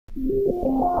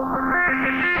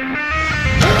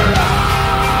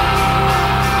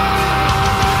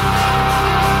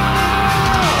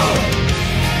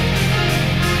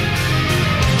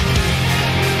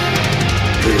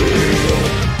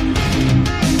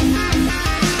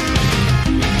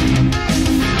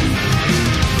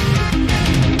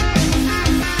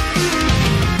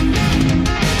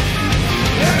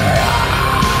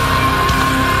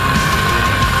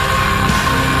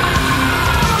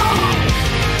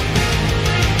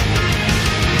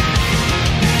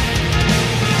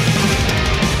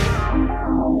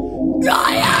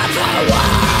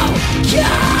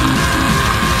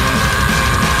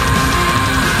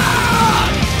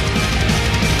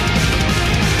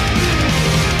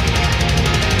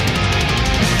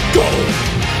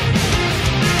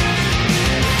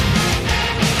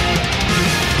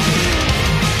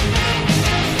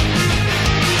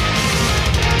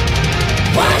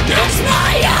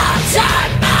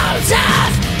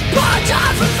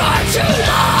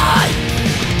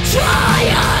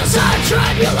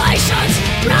Tribulations,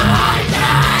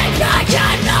 nothing I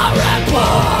cannot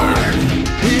report.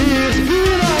 Here's who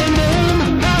I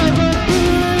am, I'm a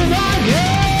fool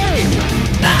again.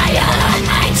 Iron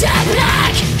ancient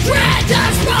black, red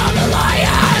as from the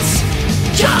lions.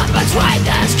 Caught between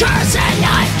this curse and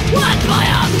night, one by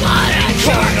a blood and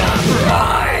cord of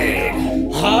pride.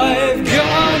 I've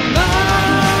gone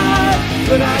mad,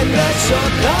 but I bet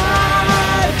you're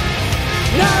glad.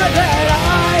 Now that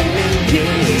I'm in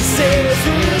pieces,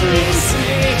 release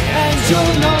me, and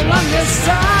you'll no longer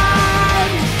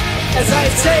stand as I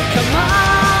take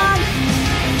command.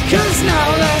 'Cause now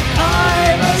that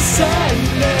I've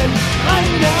ascended, I'm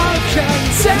now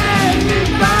contended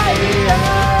by you.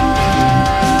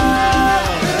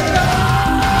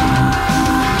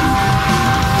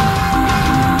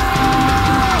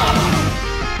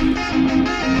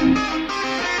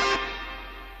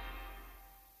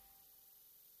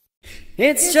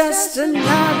 It's just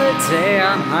another day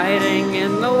I'm hiding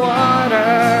in the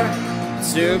water,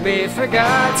 to be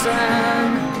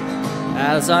forgotten.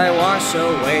 As I wash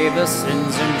away the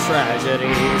sins and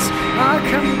tragedies, I'll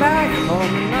come back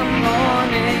home in the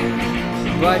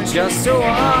morning. But just a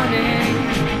warning,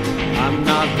 I'm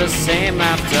not the same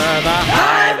after the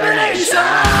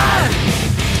hibernation.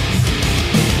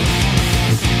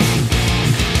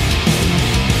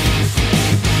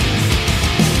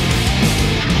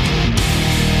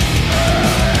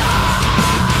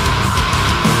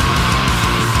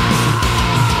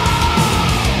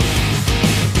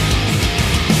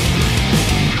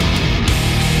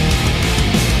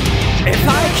 If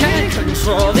I can't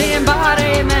control the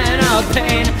embodiment of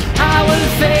pain, I will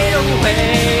fade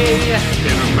away.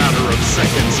 In a matter of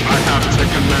seconds, I have to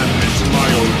command my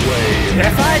own way.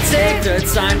 If I take the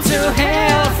time to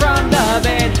hail from the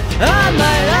vein of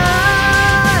my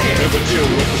life, Never deal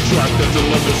with the trap that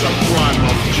delivers a prime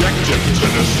objective to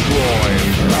destroy.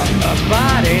 From the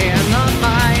body and the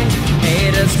mind,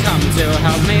 it has come to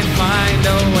help me find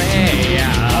a way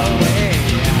out.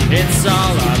 It's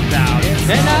all about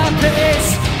inner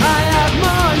peace. I have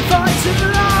mourned for too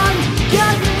long.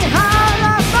 Get me out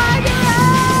of my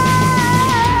grave.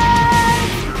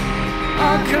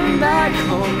 I'll come back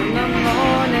home in the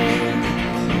morning,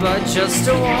 but just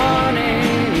a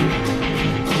warning.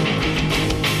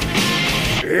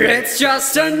 It's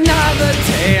just another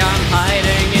day I'm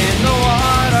hiding in the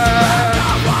water,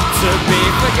 to be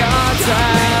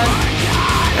forgotten.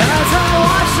 As I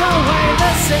wash away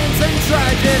the sins and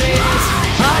tragedies,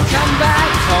 I'll come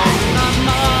back home in the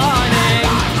morning.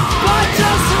 But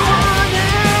just a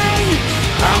warning,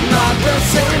 I'm not the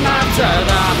same after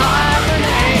the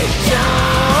hibernation.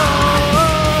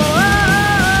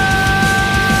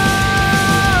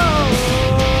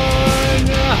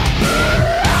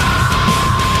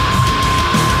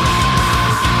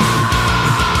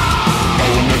 I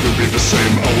will never be the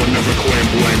same. I will never claim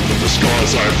blame for the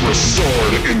scars I've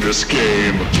restored in this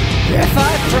game. If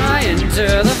I pry into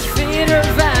the feet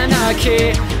of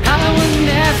anarchy, I will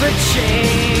never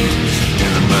change.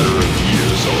 In a matter of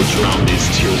years, I'll drown these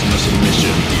tears in a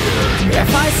submission here.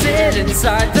 If I sit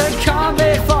inside the calm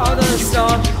before the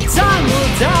storm, time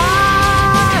will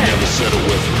die. Never settle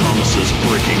with promises,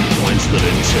 breaking points that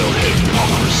entail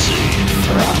hypocrisy.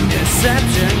 From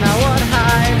deception I would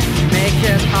hide, make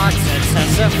it hard to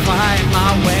testify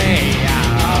my way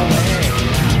out.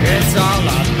 It's all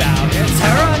about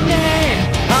tyranny.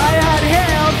 I had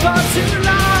held for too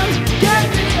long. Get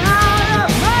me out of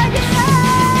my grave.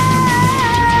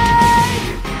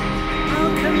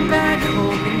 I'll come back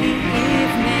home in the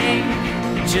evening.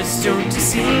 Just don't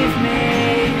deceive me.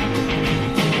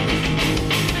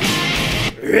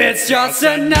 It's just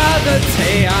another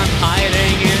day I'm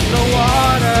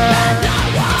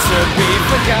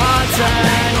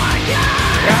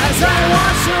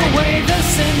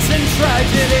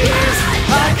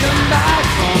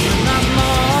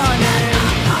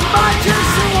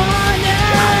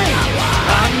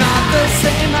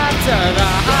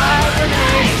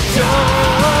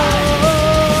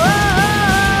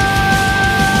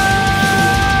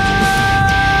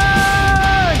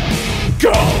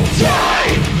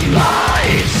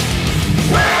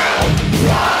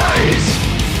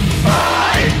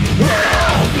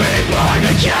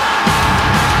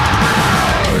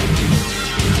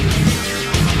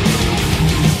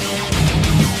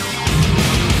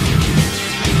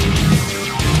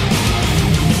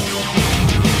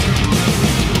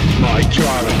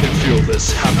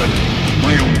useless happen.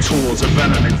 My own tools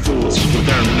envenoning fools with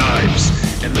their knives.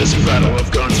 In this battle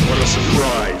of guns, what a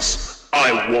surprise!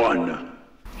 I won!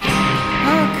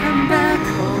 I'll come back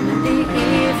home in the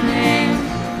evening.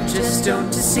 Just don't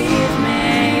deceive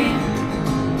me.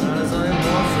 As I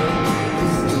wash away.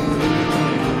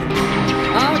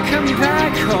 I'll come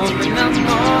back home in the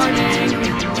morning,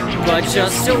 but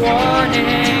just a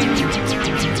warning.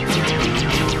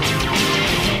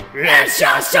 It's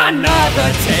just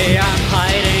another day I'm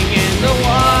hiding in the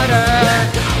water,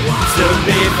 to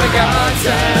be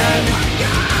forgotten.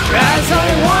 As I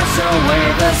wash away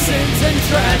the sins and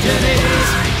tragedies,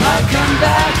 I'll come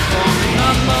back home in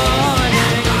the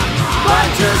morning, but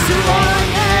just a warning.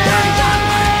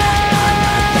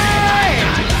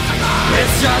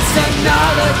 It's just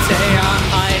another day I'm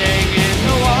hiding in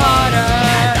the water,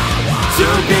 to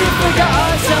be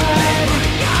forgotten.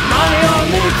 My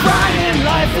only crime in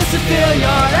life is to feel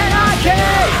you're anarchy.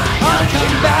 I'll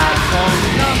come back home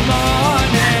in the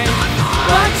morning,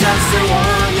 but just a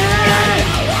warning,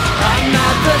 I'm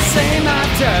not the same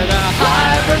after the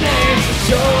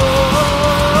hibernation.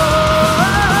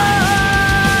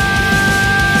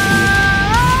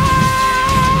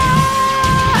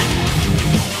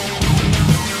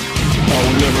 I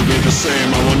will never be the same.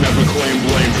 I will never claim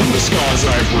blame from the scars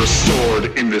I've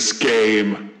restored in this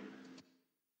game.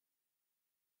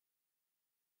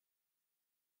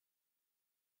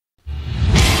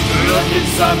 Look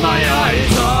inside my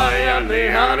eyes, I am the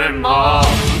animal.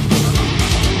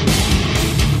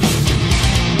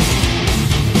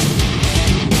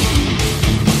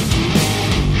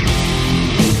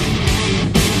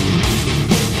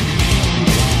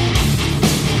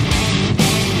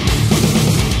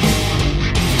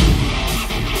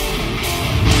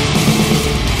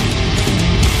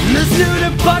 This new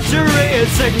debauchery, it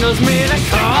signals me to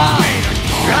call.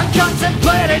 I'm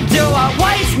contemplating, do I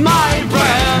waste my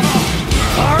breath,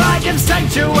 or I give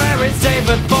sanctuary, save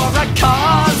it for a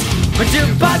cause? But you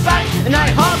bite back and I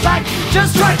hold back,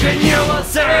 just strike and you will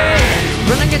see.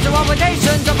 Running into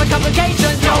obligations over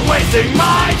complications, you're wasting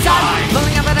my time.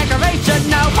 Filling up an decoration,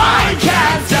 now I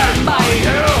can't stand by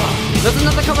you. There's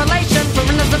another correlation from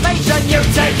an observation. You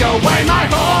take away my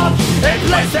hope in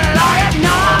place that I have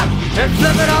not, and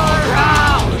flip it all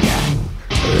around.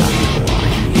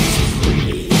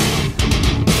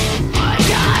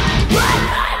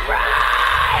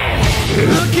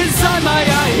 Look inside my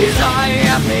eyes, I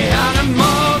am the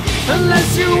animal.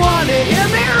 Unless you want to hear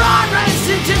me roar,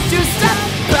 just to step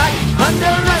back.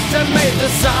 Underestimate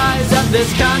the size of this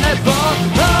cannibal.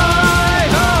 I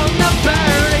own the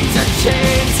bearings and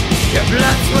chains. Your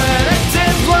blood, sweat, and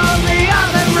tears while the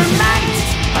other remains.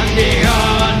 I'm the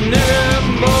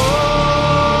animal.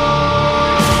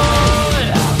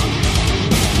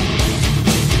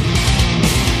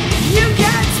 You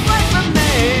can't split from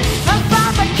me. I'm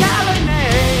Papa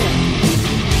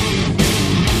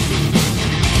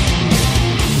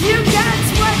You can't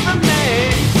split from me,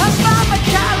 I'm Papa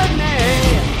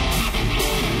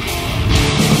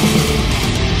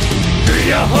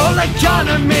Your whole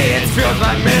economy is fueled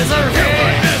by misery.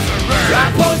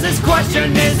 I pose this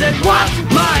question, is it worth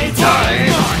my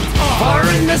time? For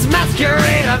in this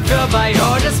masquerade I'm filled by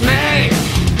your dismay.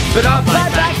 But I'll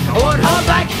fight back, I won't hold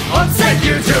back, I'll send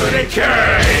you to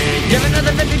decay. Give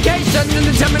another vindication and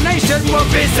determination will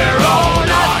be their own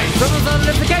eyes. Total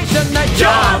solidification that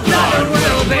your blood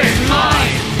will be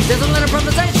mine. There's a little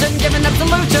improvisation, giving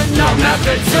absolution, no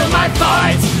method to my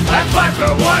fights. I fight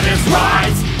for what is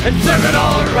right, and flip it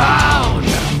all around.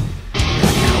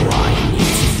 But now I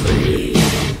need to flee.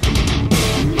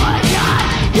 My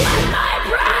God, with my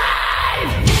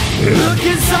pride. Look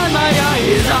inside my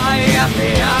eyes, I am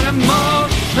the animal.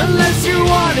 Unless you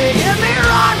want to hear me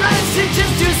roar, it's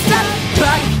just to step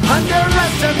back.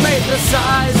 Underestimate the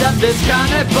size of this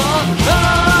cannibal.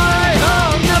 I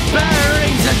own the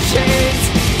bearings and chains.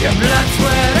 Your blood,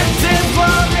 sweat, and tears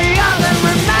while the other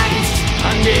remains.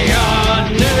 I'm the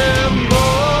animal.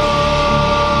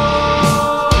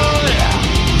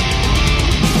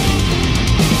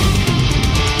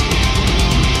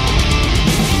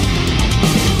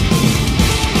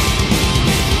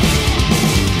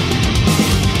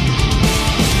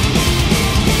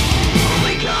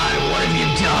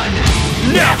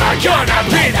 Never gonna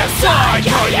be the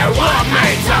cycle you want me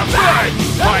to be.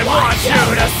 I want you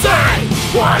to see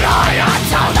what I am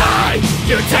to thee.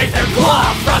 You take the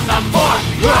claw from the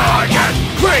foot-organ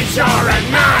creature in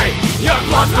me. You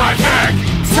close my dick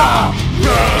to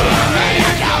me.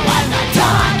 You know when the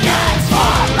time gets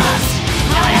forest,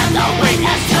 I am the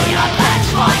weakness to your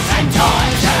pitchforks and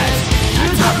torches. You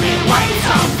took me way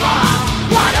too far.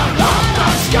 I don't love the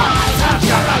skies.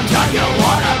 After I'm done, you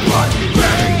wanna put me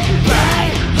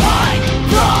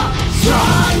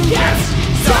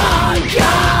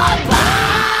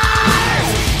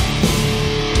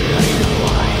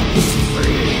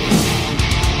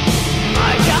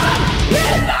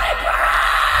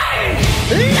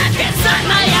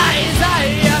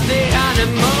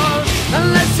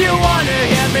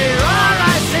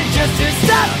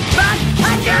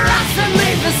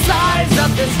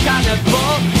this kind of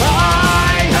bull.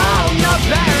 I hold no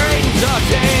bearings or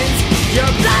chains. Your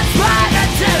blood, sweat,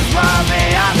 and tears will be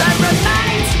all that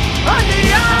remains on the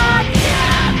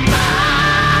onion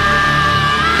mine.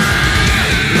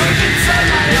 Look inside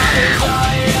my eyes,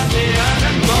 I am the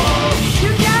animal.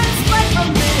 You can't split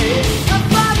from me, I'm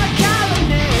from a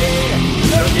colony.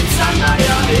 Look inside my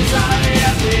eyes, I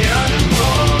am the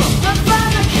animal. I'm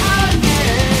from a colony.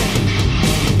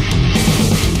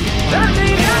 I'm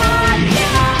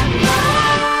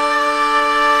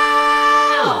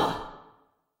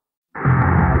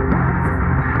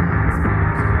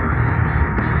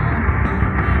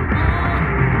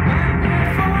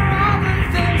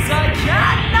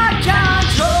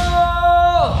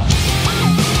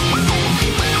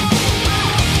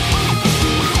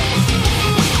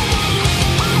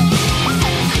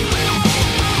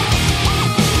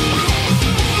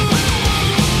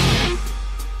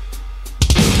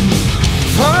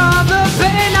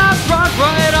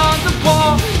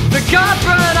the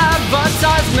corporate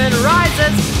advertisement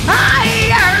rises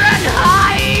higher and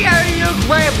higher. You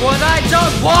crave what I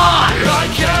don't want. I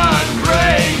can't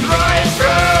break right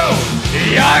through.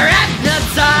 You're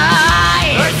hypnotized.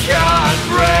 I can't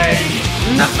break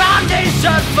the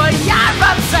foundation for your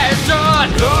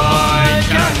obsession. I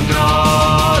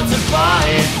cannot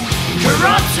define.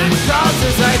 Corruption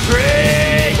causes a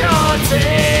chaotic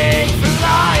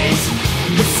flight.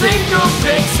 A single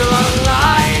pixel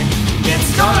online gets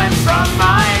stolen from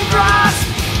my grasp.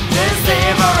 This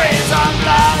thievery is on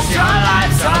blast. Your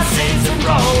life's a season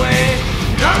rolling.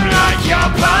 I'm like your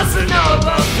personal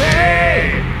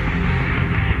buffet.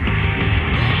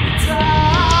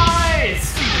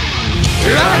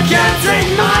 I can't take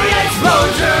my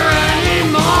exposure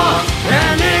anymore.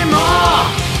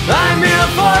 I'm here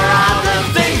for all the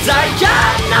things I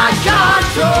cannot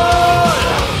control.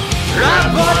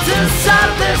 I'm born to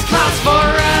serve this class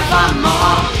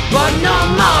forevermore, but no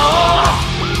more.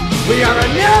 We are a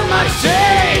new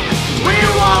machine. We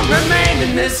won't remain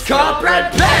in this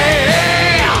corporate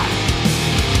pain.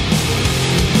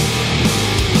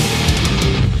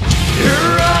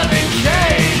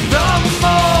 Eradicate the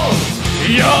mold.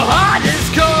 Your heart is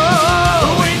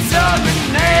cold. We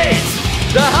terminate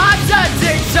the heart's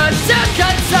addiction to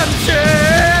consumption.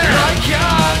 I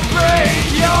can't break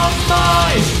your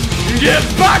mind. Give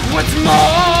back what's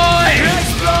mine.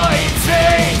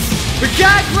 Exploitate. We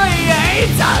can't create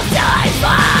until I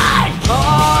find.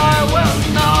 I will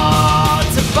not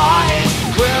abide.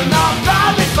 Will not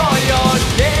bow before your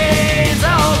gaze.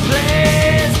 Oh,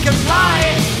 please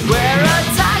comply. Where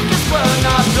attackers will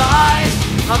not fly.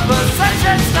 A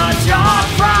possession's not your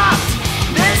craft.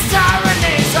 This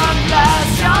tyranny's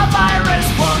unblessed. Your virus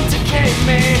won't decay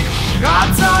me.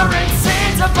 I'm soaring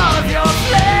seeds above your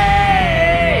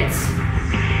plates.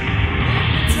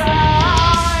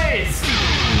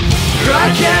 I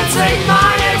can't take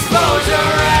my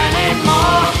exposure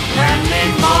anymore.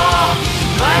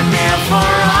 I'm here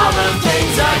for all the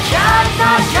things I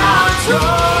cannot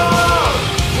control.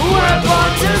 We're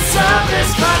born to serve this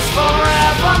class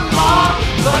forevermore,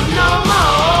 but no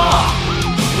more.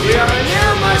 We are a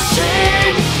new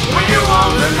machine. We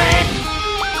won't remain.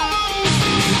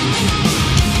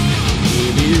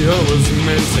 Maybe I was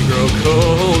meant to grow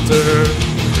colder.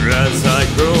 As I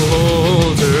grow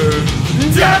older,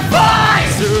 Testify!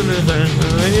 Sooner than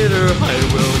later I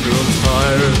will grow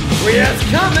tired. We as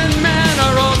common men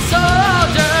are all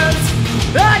soldiers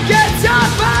against our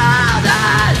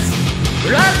fathers.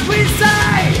 As we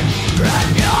say,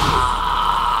 Trojan!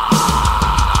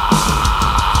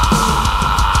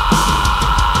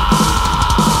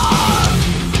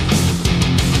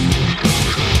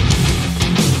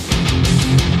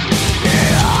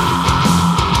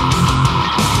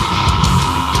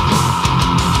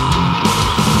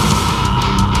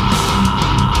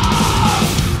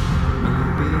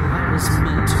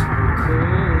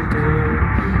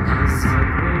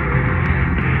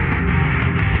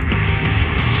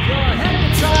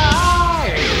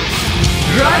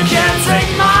 I can't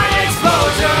take my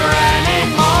exposure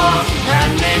anymore.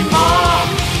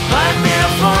 I'm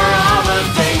here for all the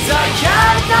things I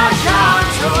cannot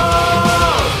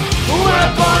control.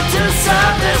 We're born to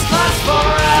serve this class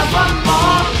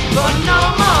forevermore, but no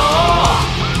more.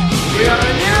 We are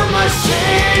a new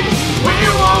machine. We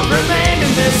won't remain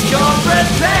in this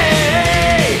corporate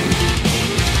pain.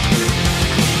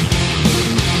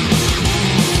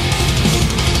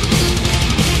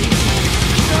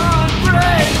 Don't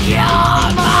break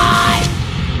your mind.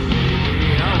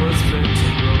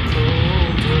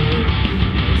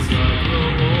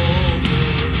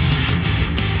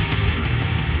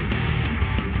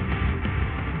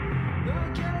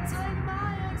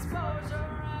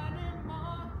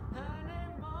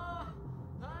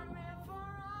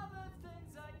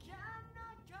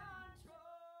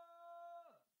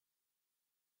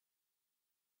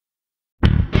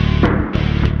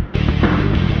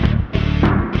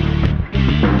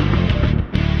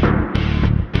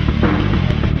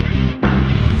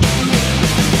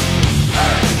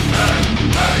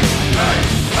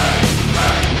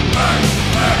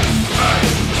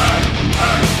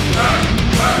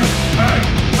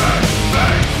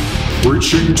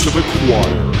 preaching to the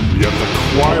choir, yet the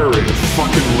choir ain't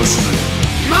fucking listening.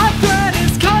 My thread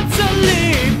is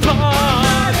constantly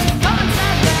part.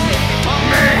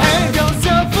 May go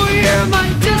so for you, my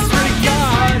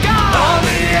disregard. All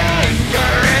the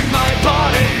anger in my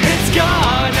body, it's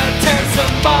gonna tear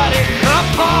somebody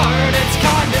apart. It's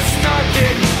kinda snarky,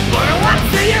 but what's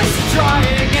the use of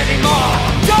trying anymore?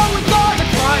 Don't bother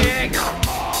crying,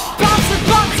 bounce and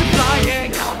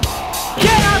flying.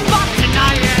 Get up, but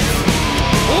deny it.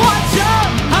 Watch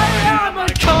out, I am a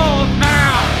cold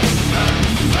man.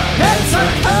 It's a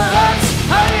curse,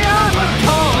 I am a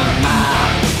cold man.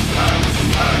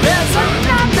 There's a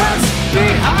madness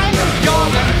behind the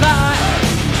golden line.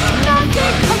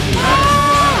 Nothing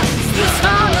commands this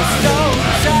hollow stone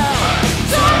shell.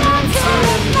 Someone's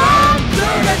not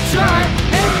gonna try.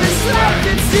 In this life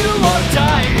it's do or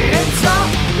die. It's all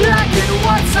black and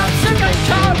white, some sugar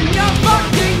coating your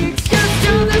fucking excuse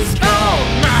to this cold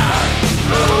man.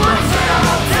 Watch it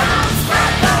all down,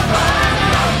 spread the word, I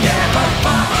don't give a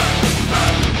fuck.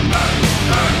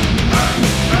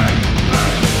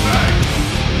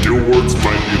 Your words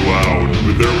might be loud,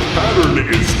 but their pattern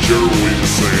is generally the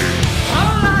same.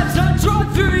 Our lives are drawn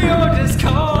through your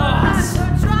discourse.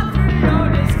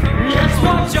 Yes,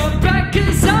 watch your back,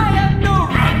 cause I have no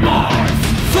remorse.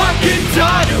 Fucking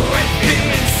done with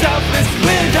being selfless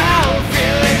without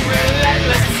feeling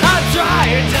relentless. I try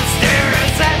to stare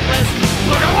as endless,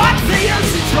 but what's the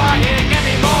use of trying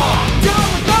anymore?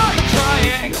 Don't bother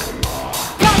trying,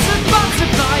 bounce and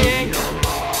flying.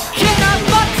 Can't have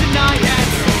but deny it.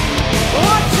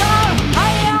 Watch out,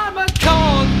 I am a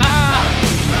cold man.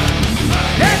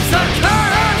 It's a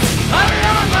curse, I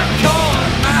am a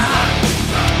cold man.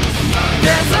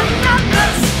 There's a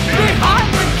madness behind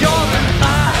the golden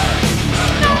line.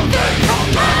 Nothing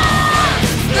commands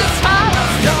this hollow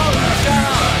stone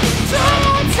shell.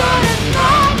 Someone's on it,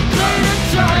 not play to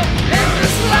try. In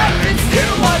this life it's do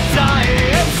or die.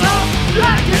 It's all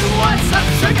black and white, some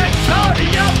sugar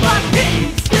coating your fucking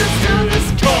excuse to this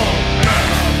cold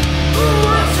man.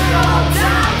 Watch it all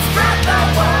down, spread the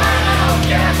word, I don't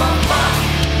give a fuck.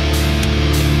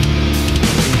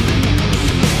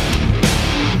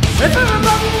 If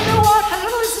everybody in the world had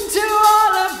to listen to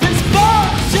all of this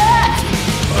bullshit,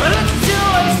 listen to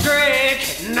a streak,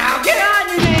 now get on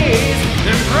your knees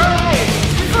and pray.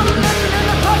 People living in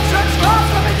the contracts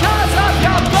lost because of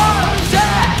your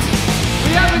bullshit.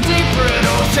 We have a deeper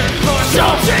ocean for So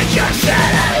take your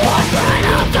shit and walk right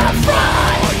out the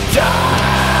front door.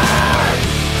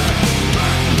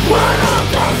 Right out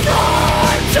the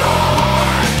front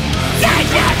door. Take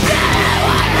your shit and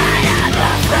walk right out the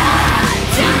front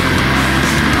door.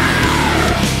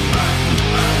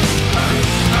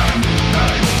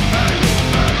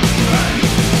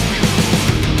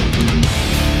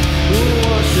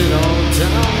 wash it all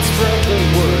down, spread the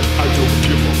word. I don't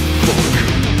give a fuck.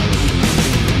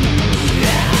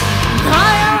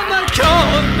 I am a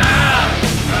cold man.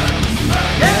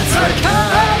 It's a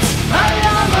curse. I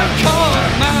am a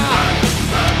cold man.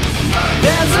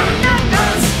 There's a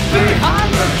madness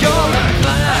behind the golden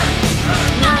flag.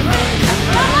 Nothing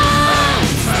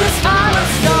commands this hollow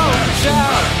stone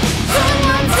shell.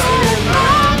 Someone's in it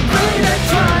wrong, free to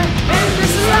try. In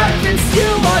this life it's do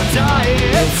or die.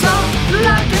 It's all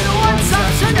black and white,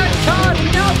 some sugar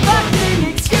coating your fucking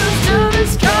excuse to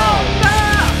this cold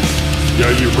man.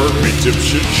 Yeah, you heard me,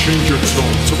 dipshit. Change your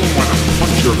tone. Tell them why to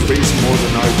punch your face more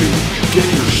than I do. Get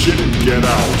your shit and get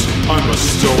out. I'm a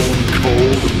stone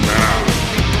cold man.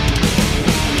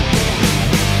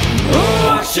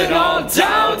 Wash it all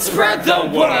down, spread the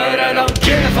word, I don't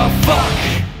give a fuck.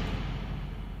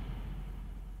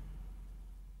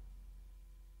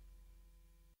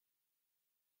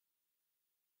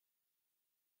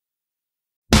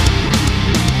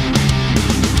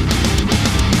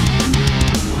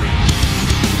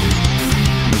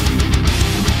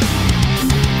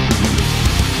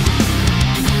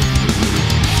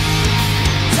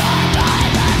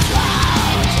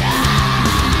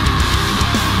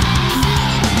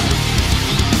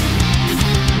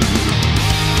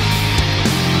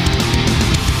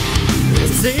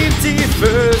 Safety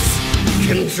first,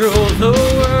 control the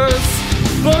worst.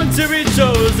 Born to be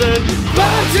chosen,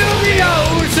 born to the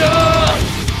ocean.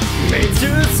 Made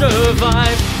to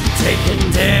survive, taken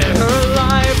dead or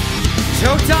alive.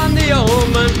 Choked on the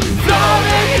Omen,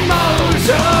 floating in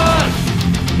motion.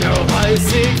 No, I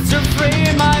seek to free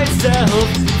myself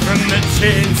from the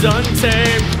chains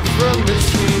untamed, from the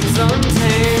chains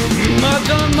untamed. But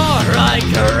the more I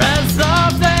caress the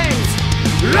things,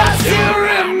 less you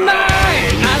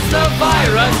remain as the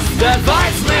virus that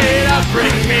bites me to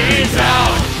bring me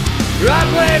down.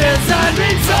 I've waited as I've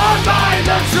been torn by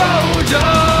the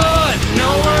Trojan.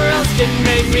 Nowhere else can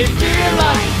make me feel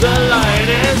like the light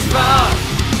is found.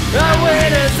 I've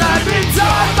waited as I've been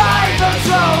torn by the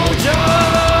Trojan.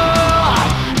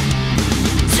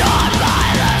 Torn by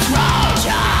the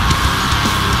Trojan.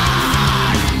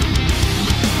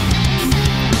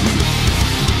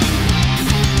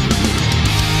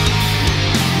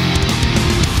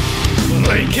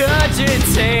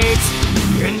 Regurgitate,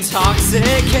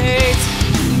 intoxicate.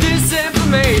 This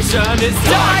information is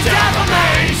dark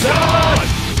defamation.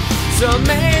 So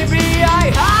maybe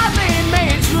I haven't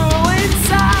made true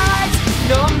insight.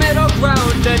 No middle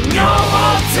ground and no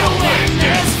hope to win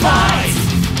this fight.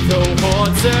 The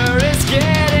water is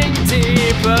getting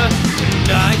deeper, and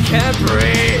I can't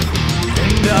breathe,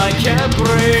 and I can't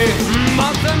breathe.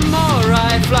 But the more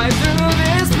I fly through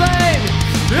this pain,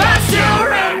 I still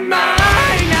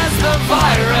remain as the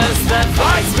virus that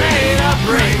fights me to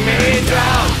bring me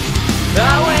down.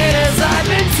 I wait as I've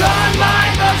been torn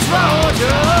by the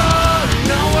Trojan.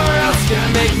 Nowhere else can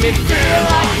make me feel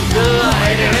like the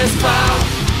light is found.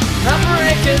 I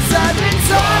break as I've been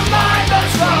torn by the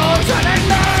Trojan. And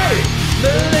they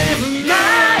believe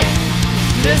me,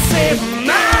 deceive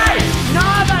me.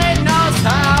 Nobody knows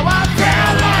how I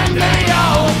feel in the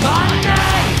open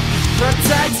day.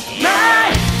 Protect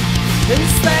me,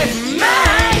 enslave me.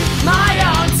 My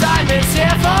own time is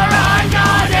here for I'm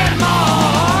not immortal.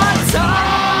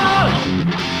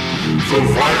 The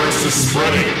virus is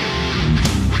spreading.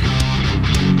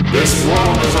 This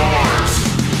world is ours.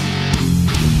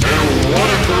 And what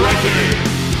a reckoning.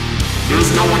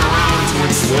 There's no one around to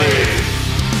enslave.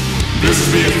 This is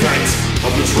the effect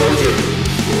of the Trojan.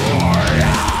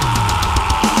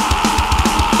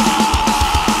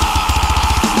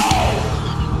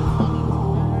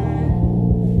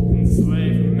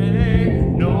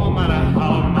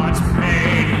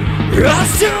 I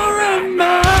still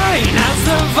remain as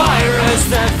the virus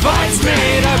that fights me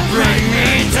to bring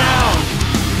me down.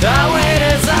 I wait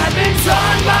as I've been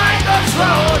torn by the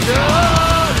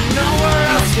Trojan. Nowhere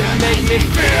else can make me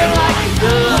feel like the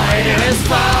light is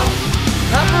found.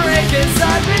 I break as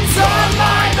I've been torn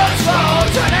by the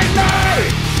Trojan. And they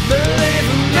believe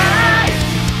me,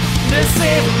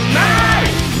 deceive me.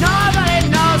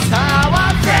 Nobody knows how I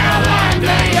feel in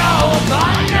the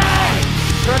open day.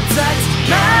 Protect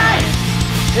me,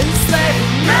 enslave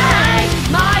me.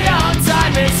 My own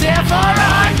time is here for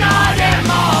I'm not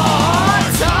immortal.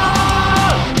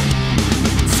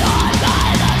 Torn by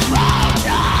the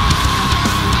Trojan.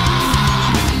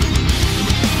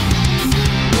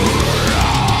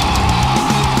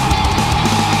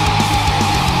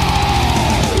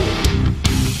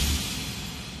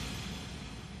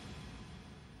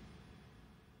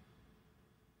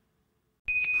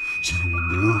 Is anyone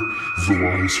there?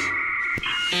 Otherwise,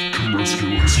 come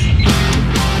rescue us.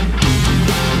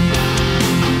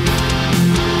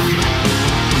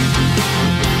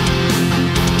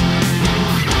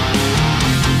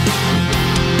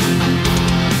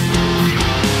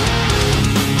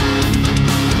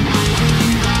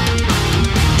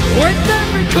 With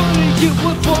every corner you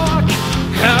would walk,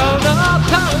 held up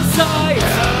parasite,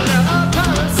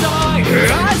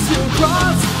 as you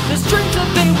cross the streets that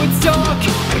they would stalk,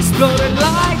 exploded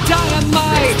like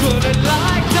dynamite,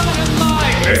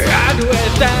 and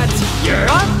with that, your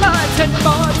unlighted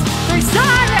thoughts, they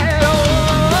started all.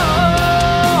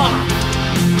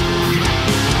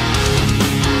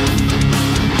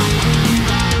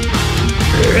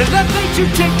 The fate you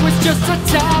take was just a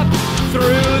tap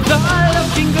through the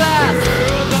looking glass.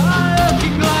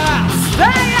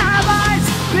 They have eyes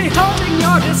beholding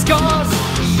your discourse,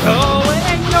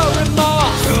 showing no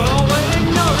remorse.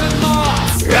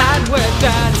 And with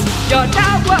that, you're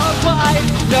now worldwide,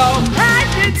 no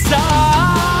end in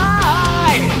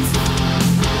sight.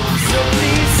 So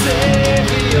please save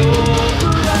your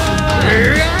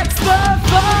life. It's the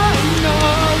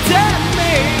final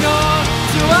demeanor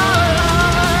to our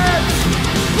lives.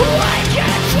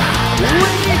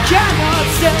 We cannot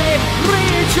stay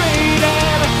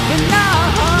retreated in our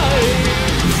heights.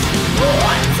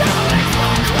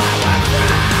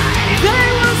 They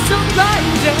were so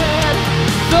blinded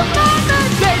the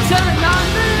moment they turned on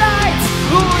the lights.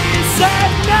 We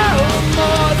said no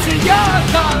more to your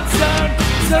constant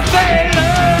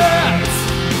surveillance.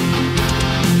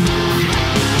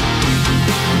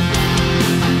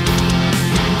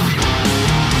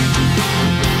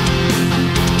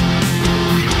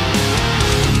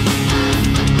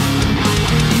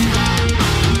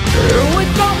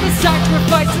 With all the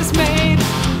sacrifices made,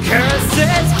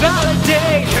 curses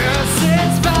validate.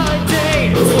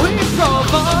 We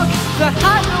provoke the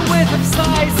highway with of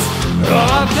slice.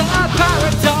 of the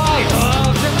paradise,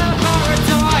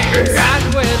 and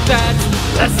with that,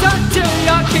 let's undo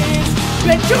your keys,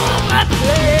 become a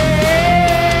place.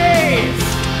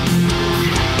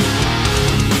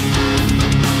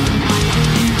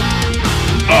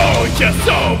 Oh, you're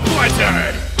so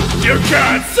blizzard! You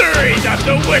can't see that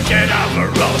the wicked have a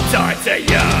rope tied to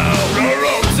you.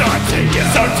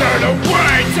 So turn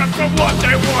away just from what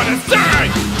they want to say.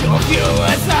 Your view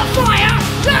is the fire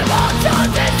that wants your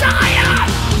desire.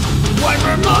 When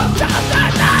removed from the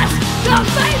mask, the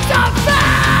face of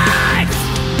facts.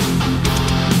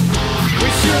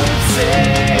 We should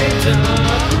save the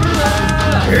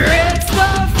world. It's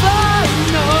the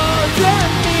final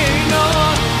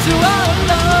demeanor to our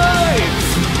lives.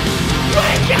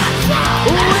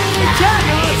 We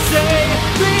cannot say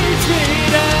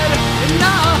retreated in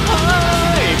our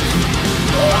hives.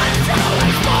 What's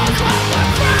always more clever?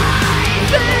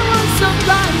 There was some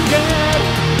blanket.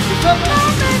 The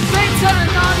moment they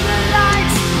turned on the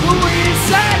lights, we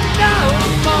said no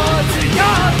more to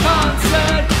your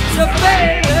concert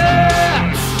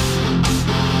surveillance.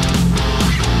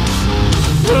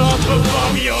 Up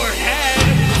above your head,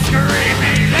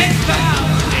 screaming they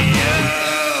found you.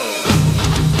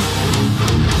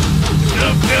 The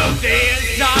filthiest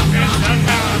darkness of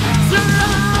hell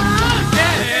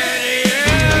surrounded you.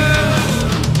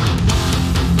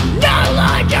 No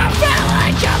longer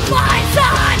feeling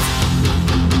complacent.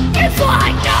 It's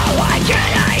like no one can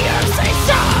hear you say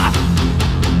stop.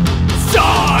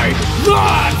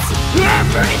 Silence!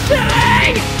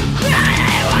 Everything that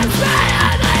it was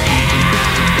better than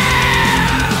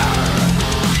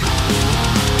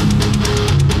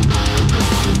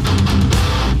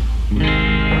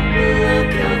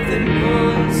Look at the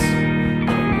noise.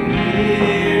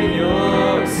 Hear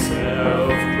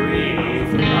yourself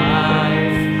breathe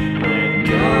life. Let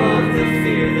go of the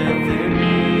fear that they're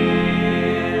near.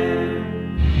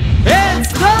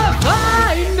 It's the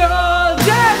final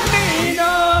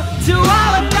demeanor to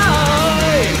our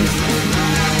lives.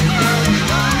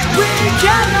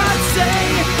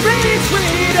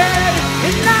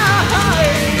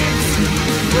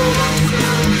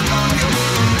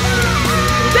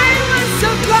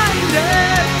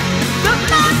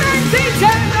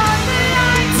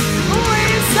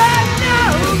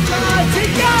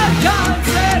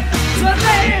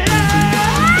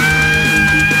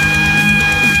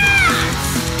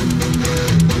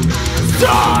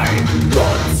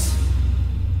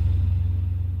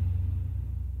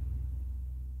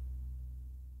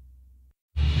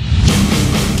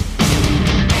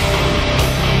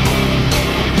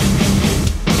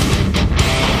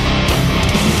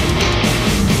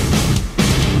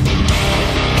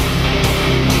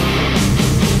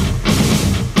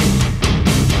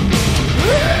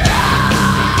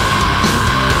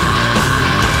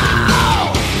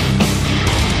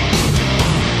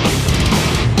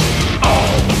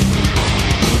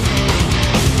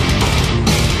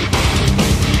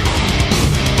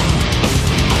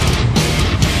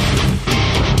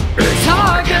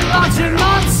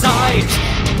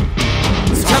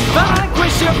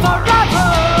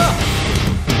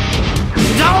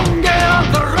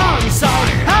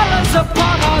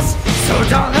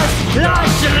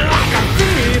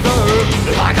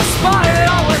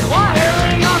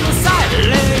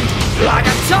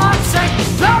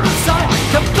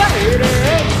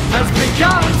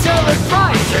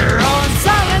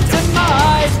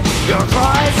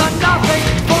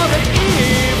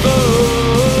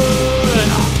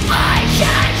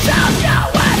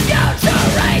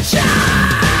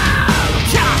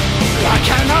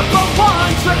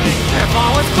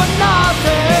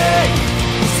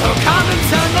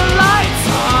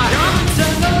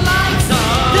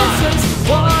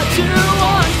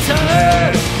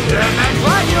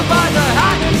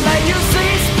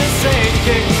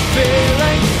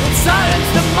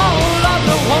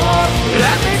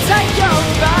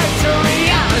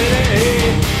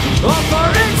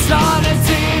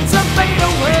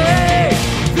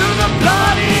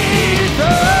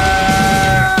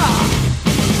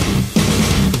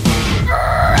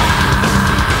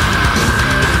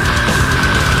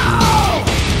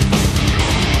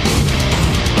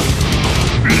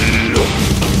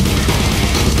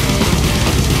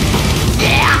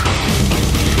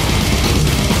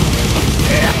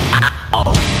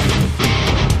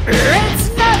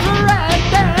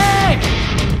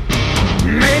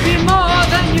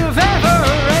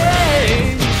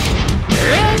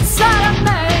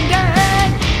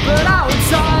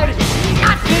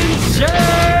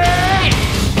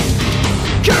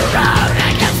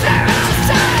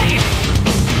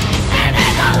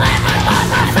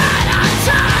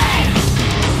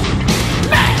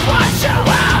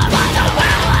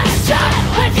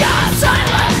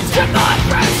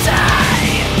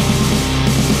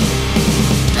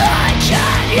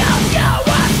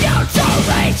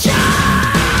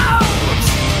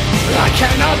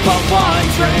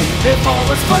 if all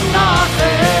was for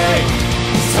nothing.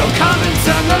 So come and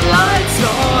turn the lights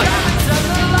on.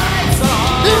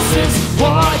 This is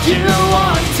what you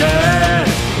wanted.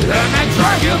 Let me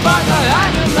drag you by the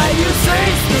hand and let you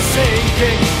taste the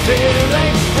sinking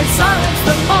feeling and silence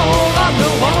the mole on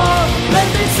the wall. Let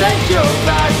me take you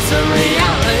back to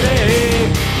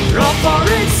reality. Or for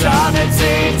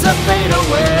insanity to fade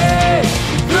away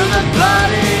through the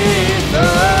bloody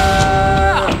ether.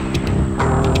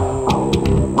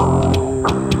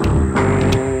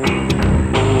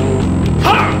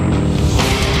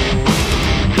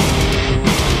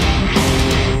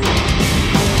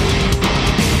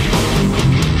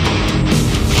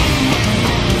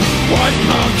 One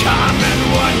more comment,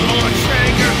 one more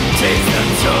trigger, takes the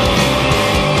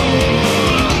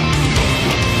toll.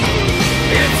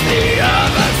 It's the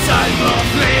other side more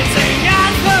fleeting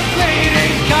as the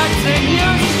bleeding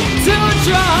continues to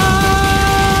dry.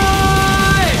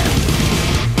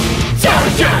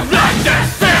 Don't you let this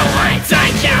feeling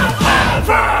take you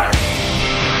over.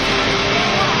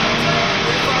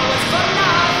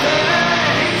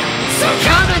 So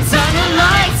come and turn the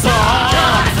lights on.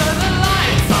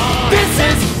 This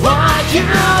is what you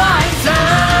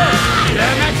wanted.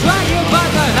 Let me drag you by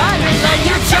the hand and let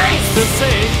you chase the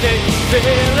sinking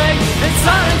feeling and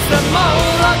silence the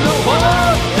mole on the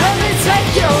wall. Let me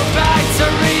take you back to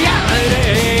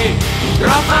reality.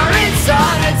 From our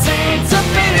insanity to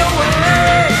fade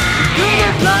away through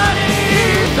the bloody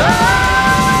ether.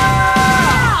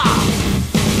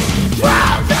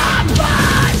 From the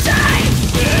bloody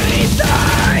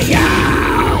ether,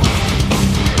 yeah.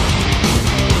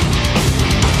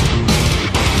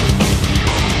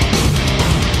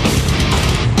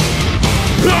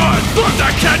 From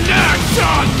the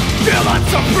connection, feel it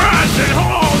suppressing,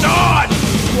 hold on.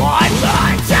 One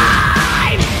more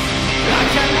time. I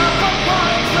cannot go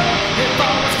on if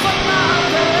all was for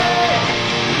nothing.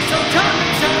 So come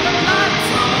and turn the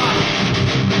lights on.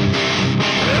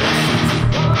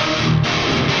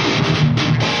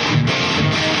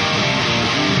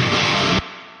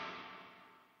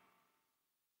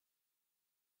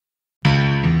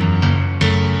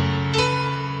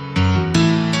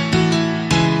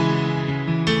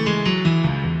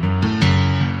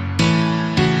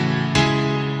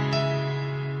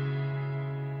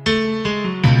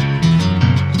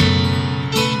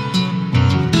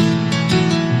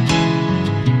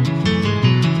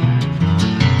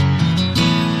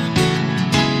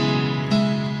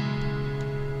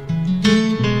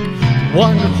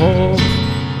 One hope,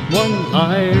 one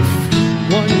life,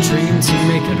 one dream to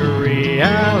make it a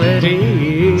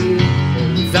reality.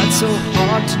 Oh, that's so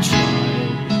hard to try.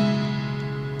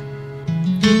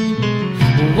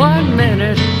 1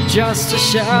 minute, just a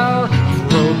shell,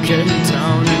 broken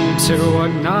down into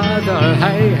another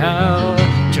hell.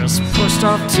 Just pushed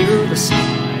off to the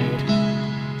side.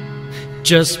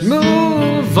 Just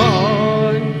move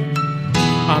on.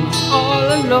 I'm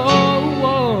all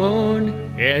alone.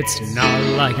 It's not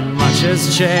like much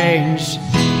has changed,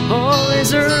 all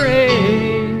is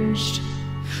arranged.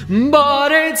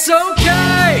 But it's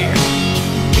okay,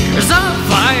 'cause I'm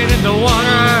fine in the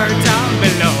water down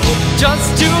below.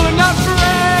 Just do not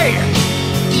pray,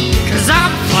 'cause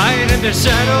I'm fine in the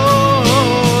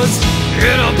shadows.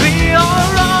 It'll be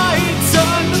alright,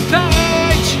 turn the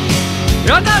page.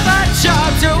 Another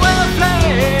chapter will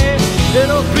play.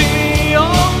 It'll be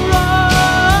alright.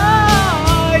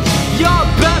 You're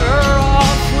better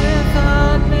off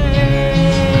without me.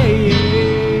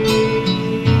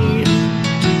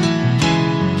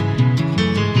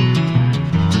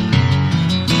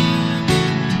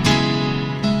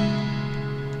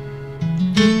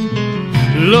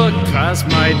 Look past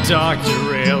my dark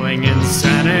derailing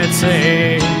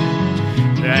insanity,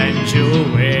 and you'll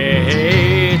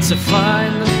wait to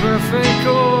find the perfect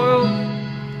goal.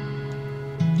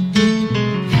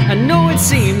 I know it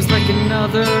seems like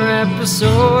another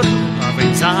episode of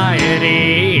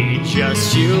anxiety.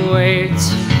 Just you wait,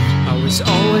 I was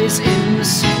always in the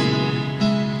zone.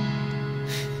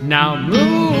 Now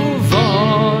move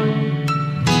on,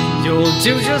 you'll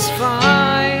do just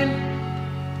fine.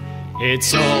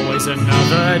 It's always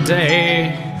another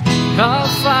day, I'll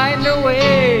find a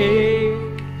way.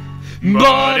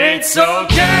 But it's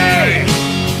okay,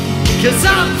 'cause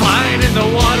I'm fine in the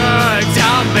water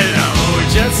down below.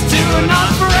 Just do not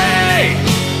pray,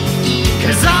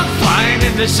 'cause I'm fine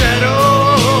in the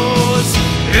shadows.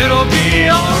 It'll be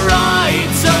alright,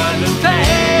 turn the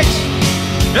page.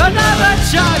 Another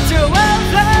chapter will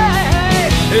play.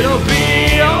 It'll be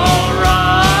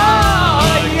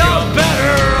alright. You're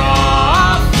better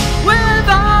off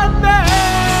without me.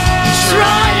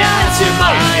 Try as you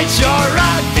might, you're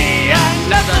at the end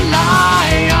of the line.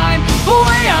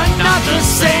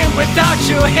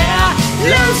 you hear?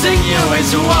 Losing you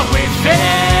is what we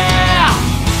fear.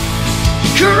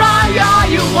 Cry all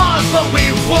you want, but we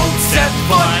won't set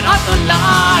foot on the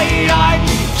line.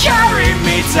 Carry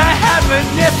me to heaven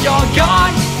if you're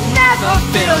gone. Never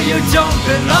feel you don't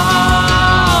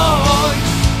belong.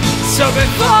 So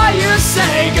before you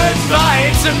say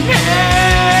goodbye to me,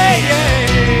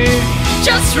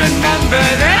 just remember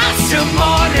that I still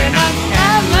mourn an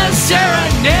endless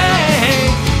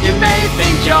serenade. You may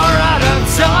think you're out of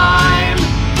time,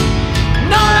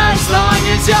 not as long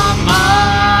as you're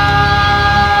mine.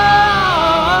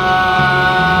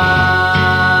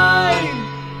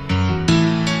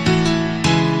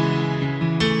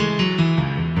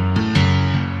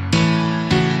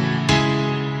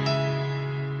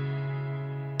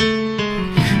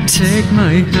 Take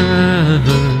my hand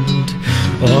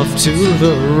off to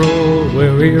the road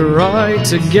where we ride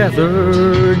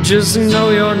together. Just know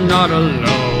you're not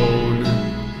alone.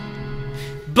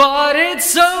 But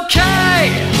it's okay,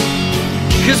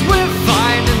 'cause we're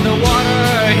fine in the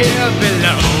water here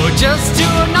below. Just do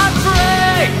not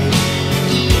fret,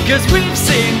 'cause we've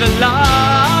seen the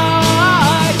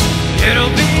light.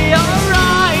 It'll be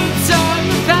alright, turn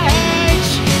the page,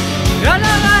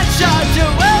 another chapter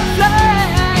will play.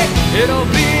 It'll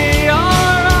be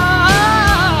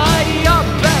alright, you're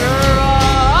better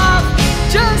off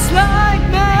just like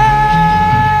me.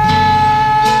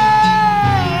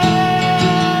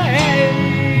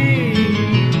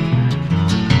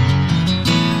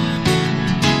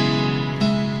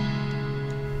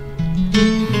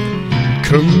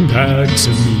 Come back to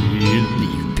me,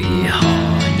 leave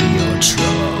behind your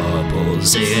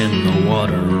troubles in the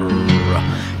water.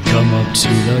 Come up to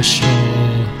the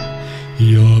shore,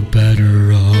 you're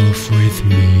better off with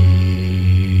me.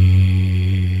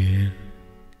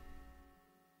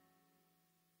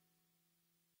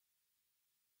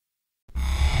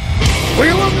 We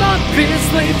will not be a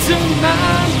slave to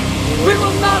man. We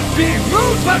will not be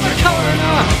moved by the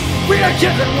coroner. We are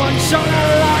given one shot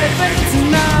at life, and it's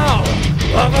now.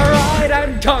 Override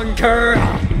and conquer.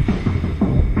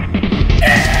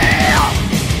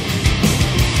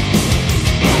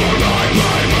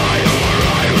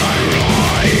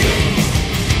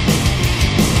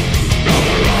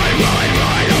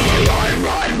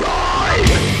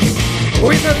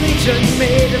 We've a legion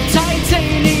made of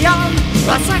titanium,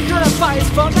 a sacrifice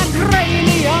for the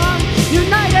cranium.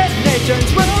 United Nations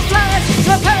will flourish,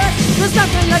 the perish, there's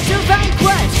nothing left to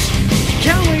vanquish.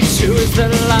 Can we choose the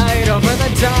light over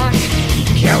the dark?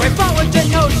 Can we forward the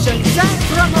notions and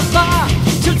from afar?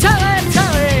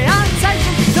 Totalitarian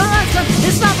Titan, the ransom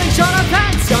is nothing short of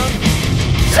handsome.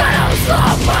 Shadows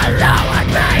love my love and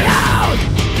me out.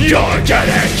 You're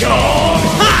getting cold.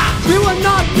 We will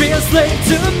not be a slave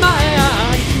to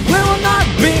man. We will not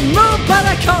be moved by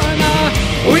the coroner.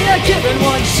 We are given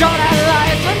one shot at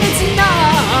life, and it's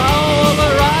now.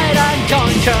 Override and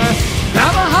conquer.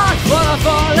 Have a heart for the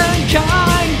fallen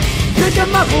kind. Pick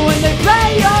them up when they play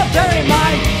your very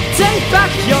mind. Take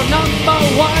back your number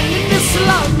one in the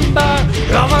slumber.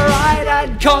 Override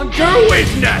and conquer.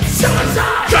 Weakness,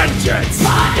 Suicide, vengeance,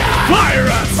 fire,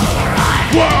 virus,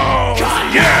 override, whoa,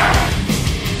 conquer. yeah.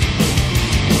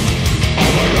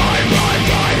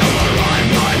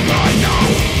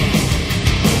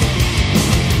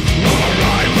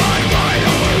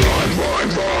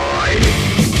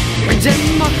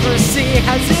 Democracy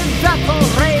has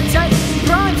evaporated.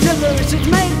 Broad delusions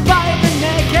made by the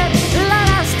naked. Let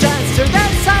us dance to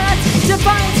their silence.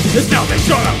 Defiance There's nothing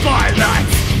short of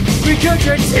violence.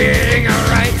 regurgitating a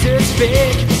right to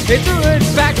speak. They threw it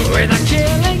back with a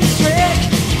killing streak.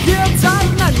 Fields of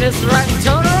madness ran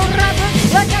total rapid.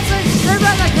 Like I said, they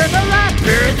ran like river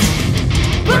rapids.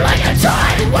 But like a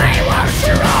tide, we were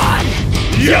to run.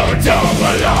 You don't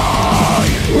belong.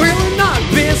 We will not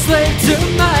be a slave to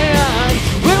man.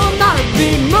 We will not be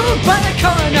moved by the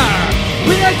coroner.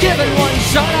 We are given one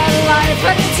shot at life,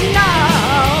 and it's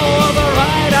now.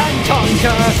 Override and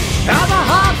conquer. Have a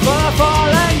heart for the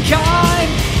fallen kind.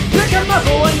 Pick 'em up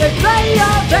when they play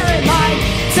your very mind.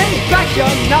 Take back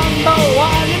your number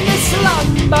one in the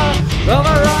slumber.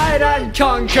 Override and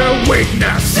conquer.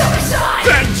 Weakness, Suicide,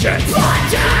 vengeance,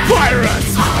 blood, virus,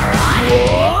 override,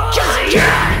 whoa, conquer.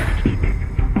 yeah.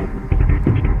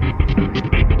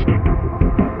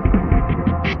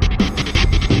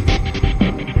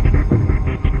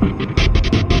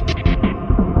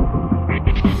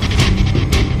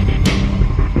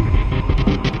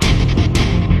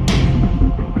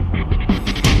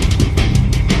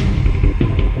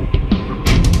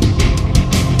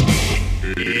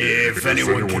 If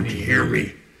anyone can hear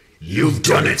me, you've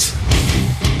done it.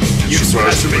 You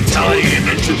smashed the mentality and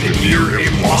entered the near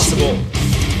impossible.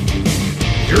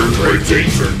 You're in great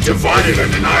danger, divided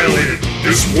and annihilated.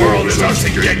 This world is out to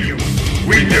get you.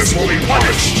 Weakness will be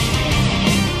punished.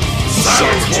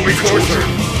 Silence will be tortured.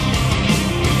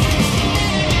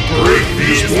 Break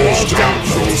these walls down,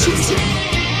 fellow citizen.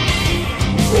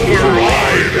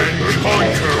 Override and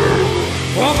conquer.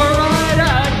 Override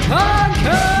and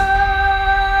conquer!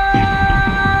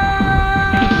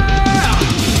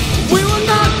 We will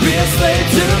not be a slave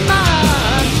to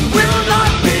man. We will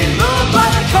not be moved by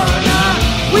the corner.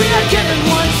 We are given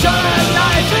one shot at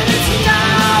life and it's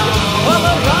now.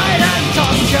 Override and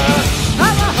conquer.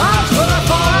 Have a heart for the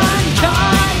foreign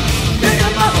kind. Pick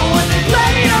them up when they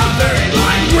lay a buried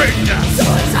line. Weakness,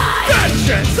 Suicide,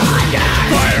 vengeance,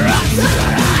 fire up.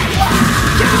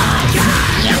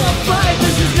 You will fight,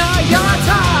 this is not your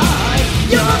time.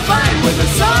 You will fight with the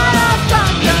sword of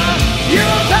thunder. You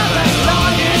have been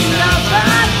long enough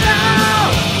and now.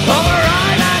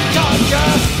 Override and conquer.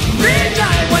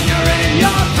 Reignite when you're in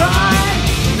your prime.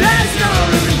 There's no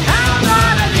room in hell,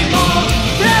 not anymore.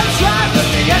 There's life, but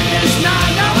the end is not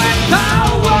knowing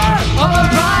power.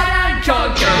 Override and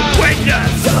conquer. Weakness,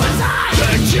 suicide,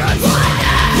 vengeance,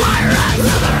 fire up,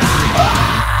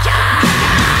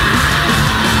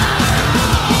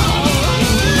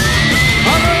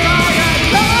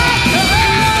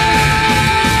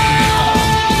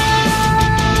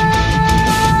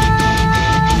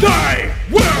 they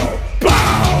will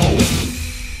bow!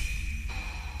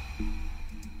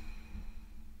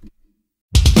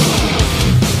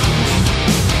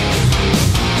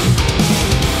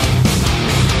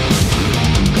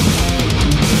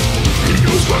 He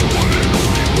knows my one and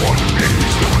only one, and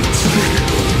he's gonna take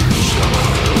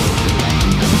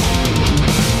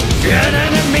An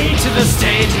enemy to the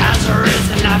stage has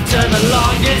arisen after the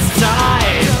longest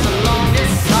time.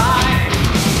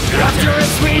 After a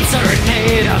sweet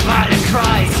serenade of violent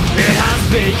cries, it has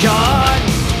begun.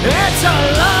 It's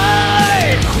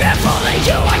alive. if only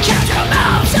you had kept your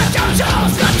mouth shut, those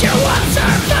holes left you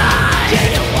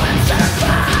unsurvived. You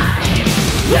unsurvived.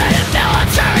 When a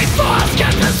military force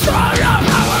kept the throne of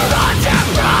power on their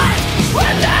right,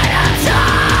 within a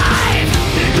time.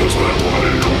 He knows my one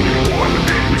and only one,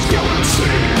 and he's gonna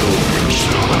take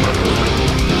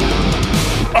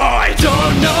I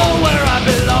don't know where I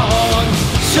belong.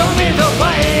 Show me the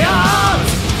way out.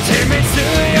 Take me to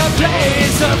your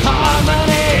place of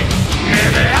harmony.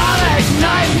 Maybe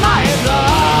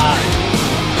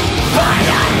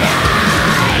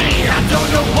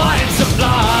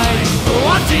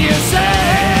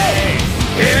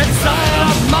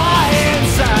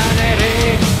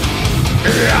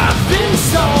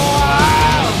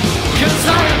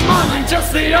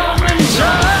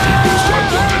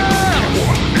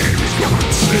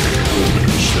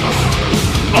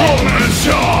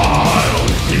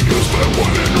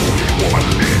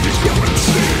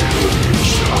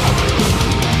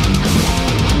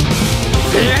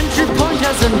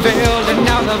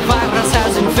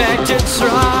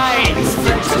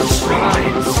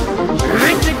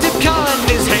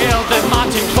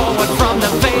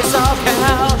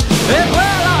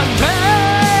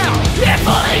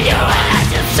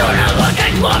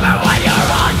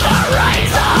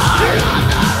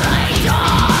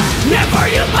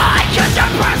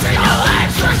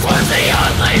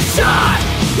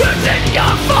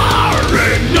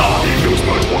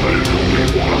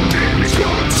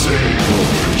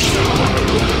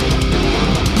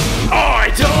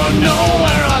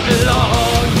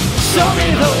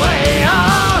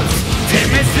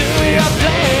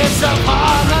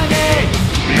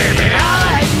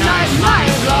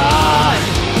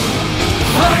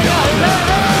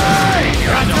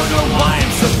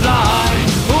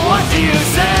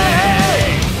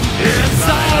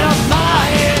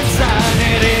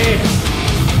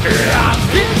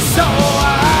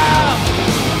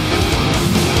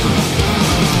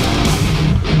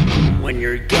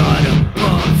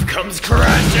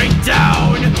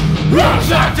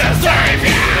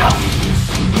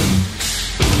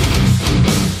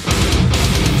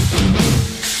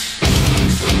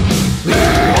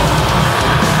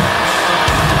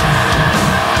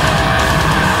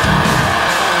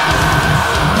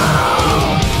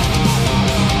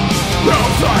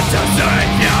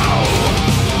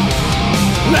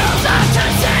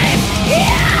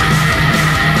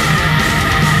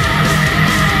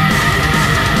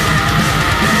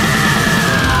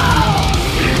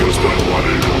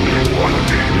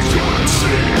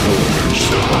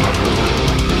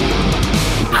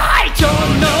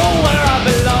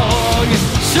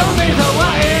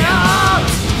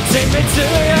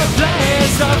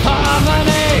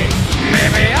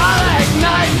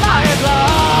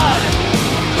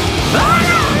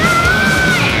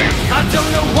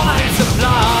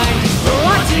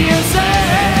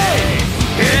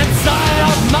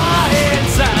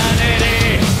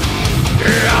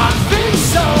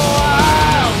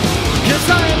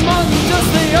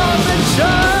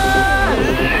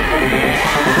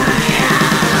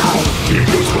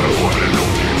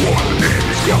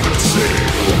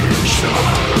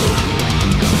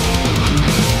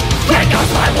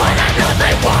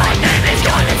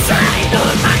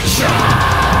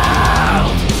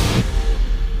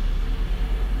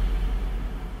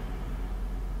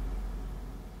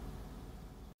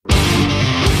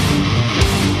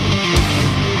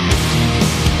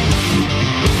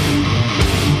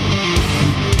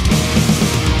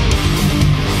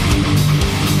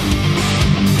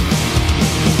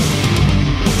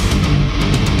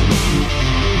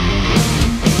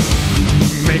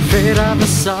have a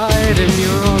side in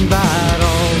your own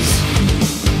battles,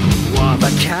 while the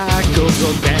cackles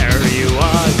will bear you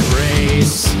a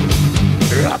grace,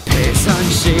 a pace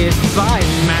unsheathed by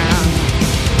man.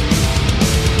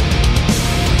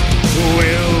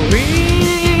 We'll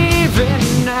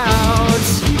even out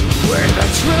where the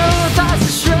truth has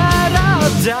a shred of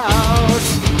doubt,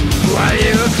 while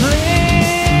you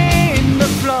clean the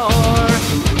floor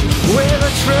with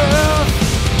a truth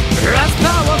as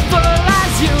powerful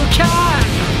as you can.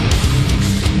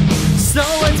 So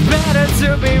it's better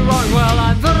to be wrong while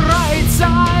on the right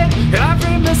side.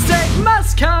 Every mistake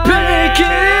must come. Pick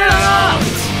it up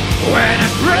when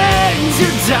it brings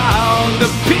you down. The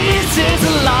pieces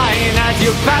align as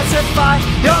you pacify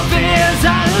your fears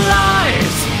and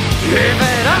lies. Leave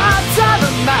it up to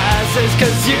the masses,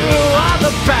 cause you are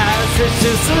the passage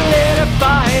to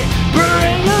solidify.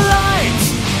 Bring the light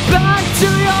back to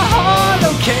your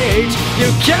hollow cage.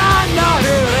 You cannot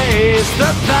erase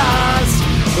the past.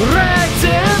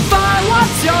 Rectify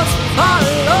what's yours all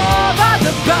over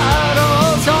the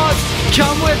battle's heart.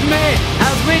 Come with me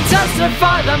as we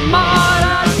testify the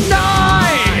modern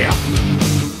night.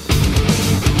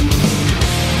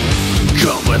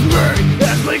 Come with me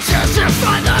as we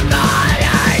testify the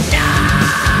modern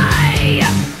night.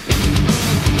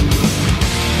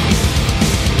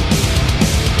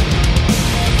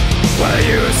 While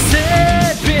you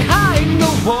sit behind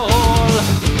the wall,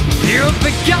 you've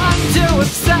begun to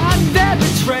extend their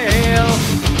betrayal.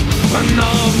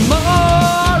 No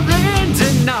more in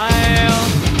denial.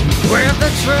 With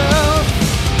the truth,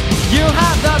 you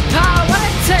have the power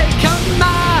to take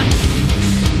command.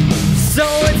 So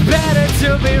it's better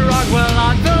to be wrong while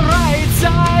on the right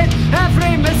side.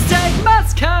 Every mistake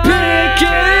must come. Pick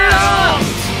it up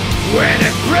when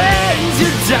it brings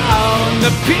you down.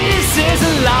 The pieces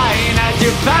align as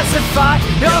you pacify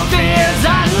your fears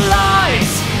and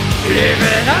lies. Leave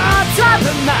it up to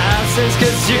the masses,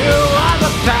 cause you are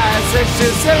the passage to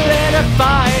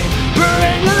solidify.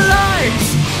 Bring the light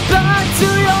back to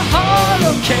your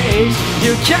hollow cage.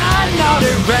 You cannot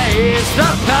erase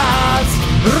the past.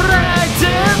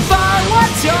 Rectify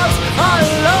what's yours all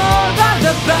over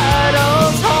the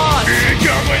battle's heart.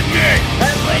 Come with me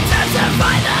as we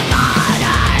testify the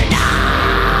modern night.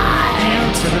 Hail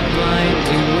to the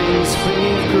blinding wings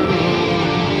we've grown.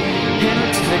 Hail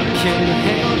to the king,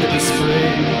 hail to the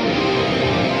spring.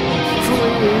 For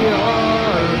we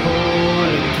are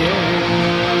born again.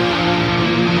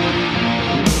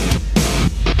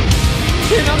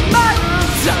 In a matter of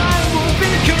time we'll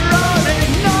be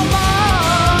corroded no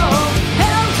more.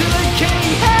 Hail to the king,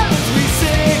 hail as we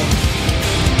sing.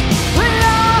 We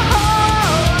are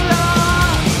whole,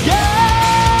 yeah.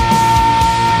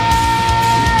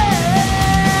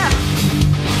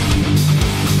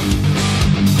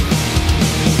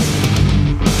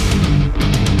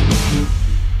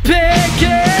 Pick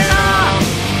it up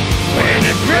when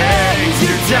it brings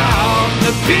you down.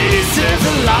 The pieces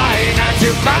align as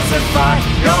you pacify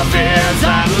your fears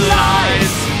and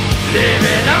lies. Leave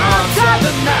it up to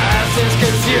the masses,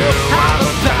 cause you have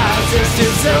a passage to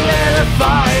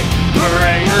solidify.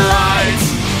 Bring light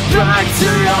back to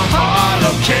your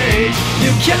hollow cage.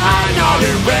 You cannot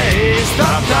erase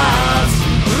the past.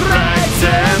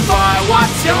 Rectify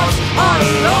what's yours all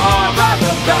over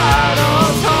the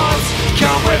battle's heart.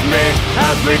 Come with me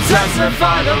as we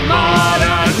testify the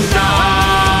modern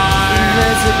night.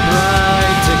 There's a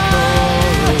bright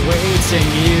decor awaiting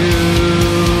you.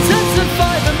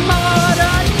 Testify the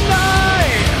modern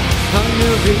night. A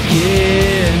new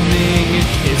beginning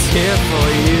is here for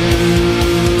you.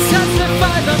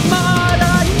 Testify the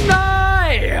modern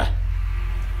night.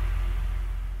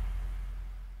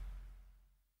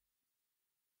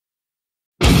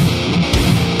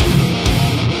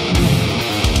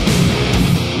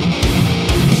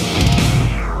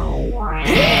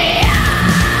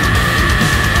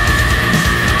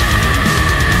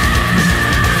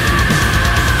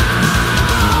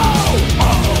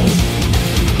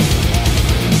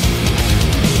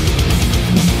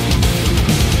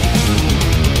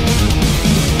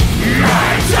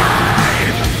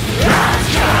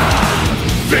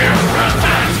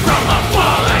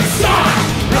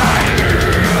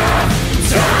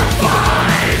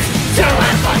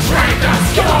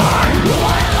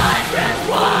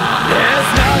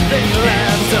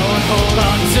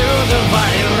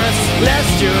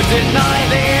 Lest you deny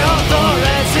the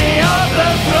authority of the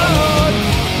throne.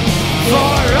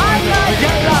 For I'm the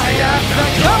Goliath, the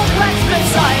complex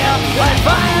messiah, I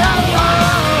fight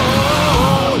alone.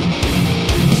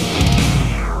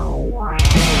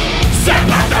 Step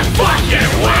out the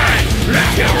fucking way.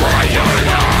 Let's get where your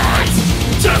lies.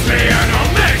 Just me and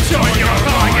I'll make sure you're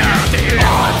wrong out the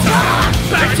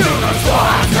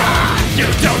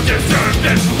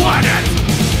this planet.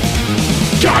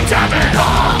 God damn it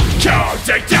all!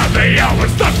 Counting down the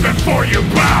hours left before you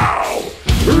bow.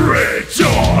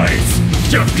 Rejoice!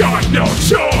 You've got no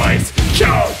choice.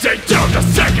 Counting down the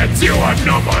seconds, you have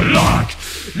no more luck.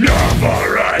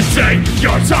 Never ending,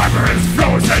 your timer is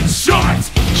frozen shut.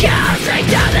 Counting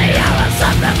down the hours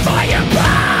left before you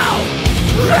bow.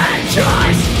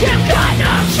 Rejoice, you've got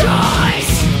no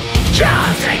choice.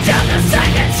 Counting down the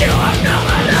seconds, you have no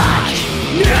more luck.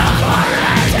 Never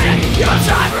ending, your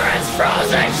timer is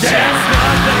frozen shut. There's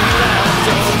nothing left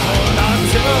to hold on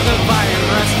to the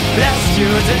virus, lest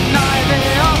you deny the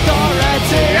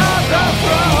authority of the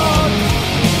throne.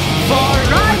 For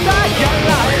I'm the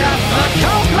Goliath, the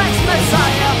complex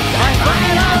messiah, I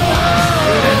fight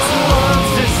alone. This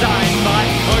world's designed by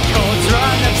a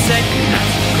cauldron of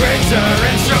sickness, greater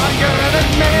and stronger than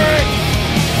me.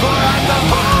 For I'm the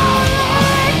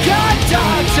holy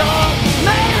conductor,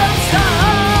 made of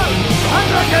stone. I'm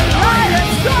the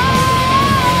Goliath's throne.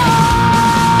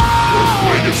 The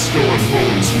fight of skull and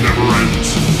bones never ends.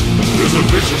 There's a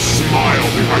vicious smile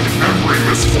behind every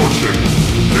misfortune.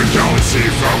 The galaxy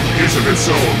found peace of its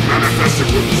own, manifested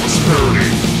with prosperity.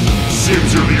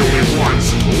 Seems you're the only ones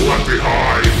left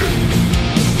behind.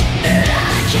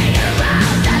 Looking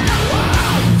around at the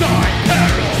world, Thy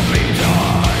peril be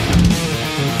done.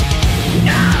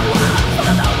 no one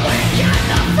for the weak and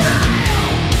the frail.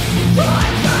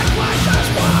 Fight that which has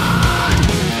won.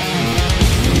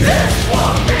 This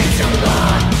won't be too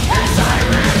long as I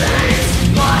release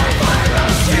my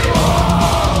virus to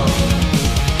all.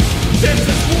 This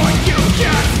is what you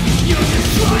get. You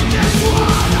destroyed this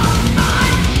one of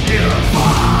mine. You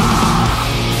fall.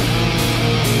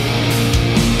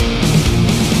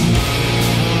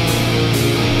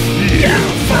 You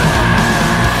fall.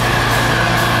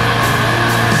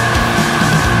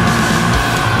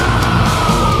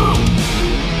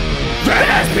 That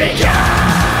has begun.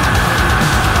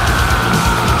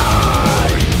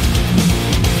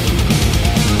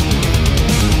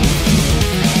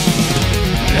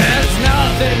 There's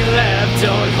nothing left,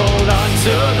 don't hold on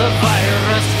to the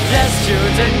virus, lest you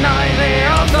deny the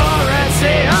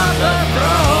authority of the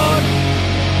throne.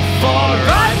 For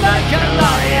I'm the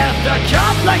Goliath, the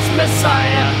complex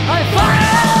messiah, I fight.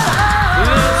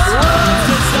 This world's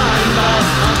designed by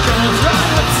a cauldron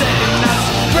of sickness,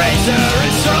 greater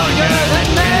and stronger than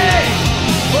me.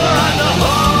 For I'm the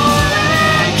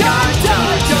holy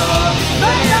conductor,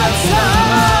 made of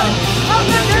stone. I'm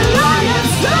the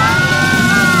Goliath's throne.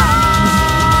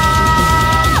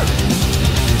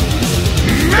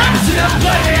 Massive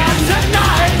play on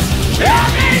tonight, hear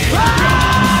me cry.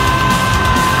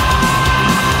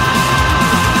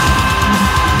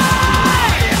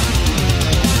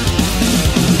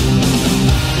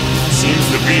 Seems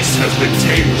the beast has been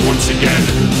tamed once again.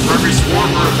 For every sworn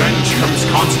revenge comes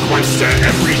consequence to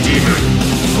every demon.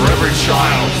 For every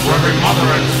child, for every mother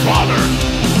and father.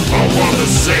 A world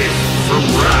is safe for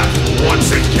wrath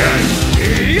once again.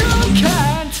 You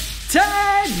can't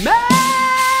take me.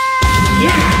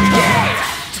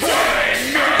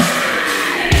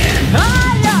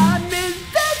 I am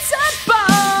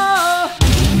invincible.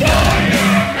 You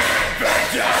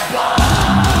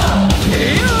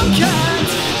can't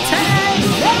take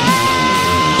me.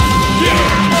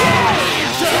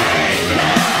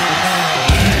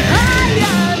 I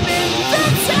am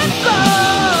invincible.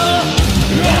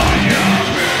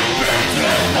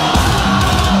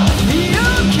 You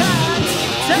can't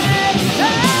take me.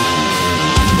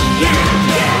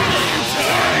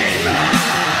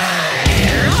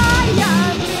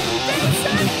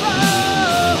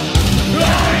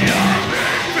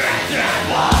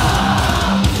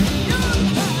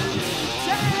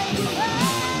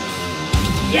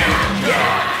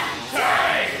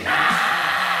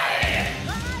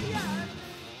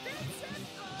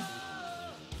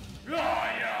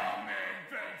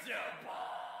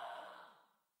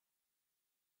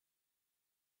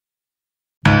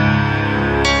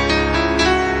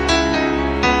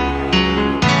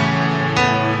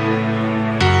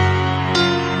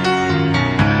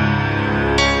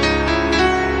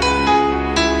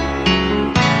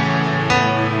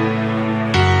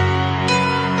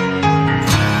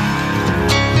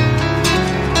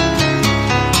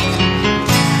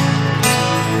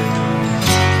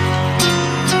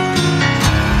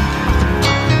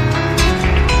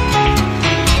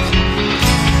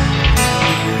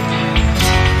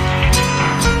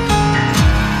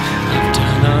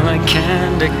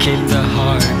 To keep the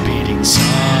heart beating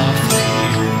softly,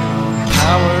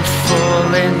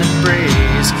 powerful in the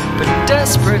breeze, but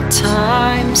desperate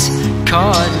times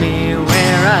caught me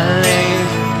where I lay,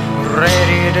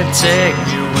 ready to take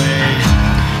me away.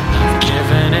 I've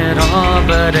it all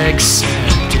but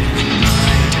accepted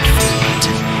my defeat.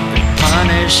 The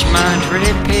punishment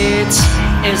repeats.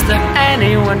 Is there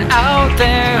anyone out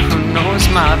there who knows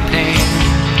my pain?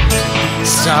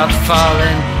 Stop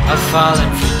falling, I've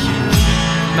fallen for you.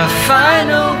 My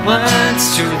final words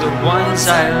to the ones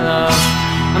I love.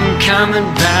 I'm coming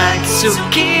back, so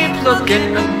keep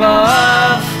looking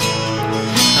above.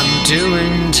 I'm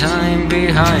doing time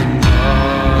behind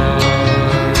bars.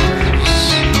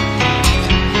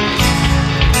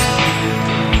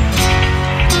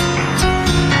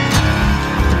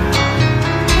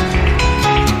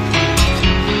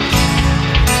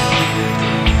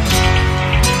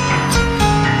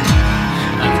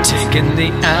 I've taken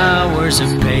the hours of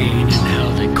pain and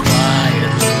held it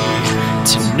quietly.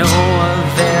 To no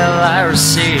avail I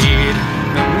recede.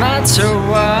 No matter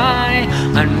why,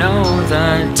 I know the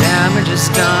damage is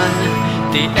done.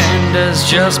 The end has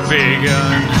just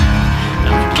begun.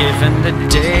 I'm given the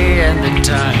day and the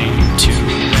time to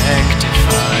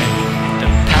rectify the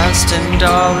past and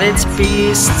all its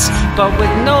beasts, but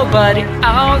with nobody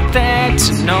out there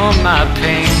to know my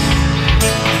pain.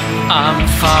 I'm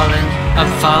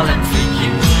falling for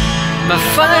you. My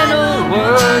final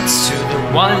words to the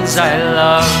ones I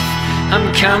love. I'm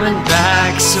coming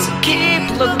back, so keep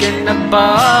looking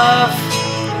above.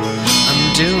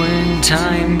 I'm doing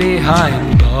time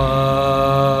behind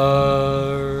bars.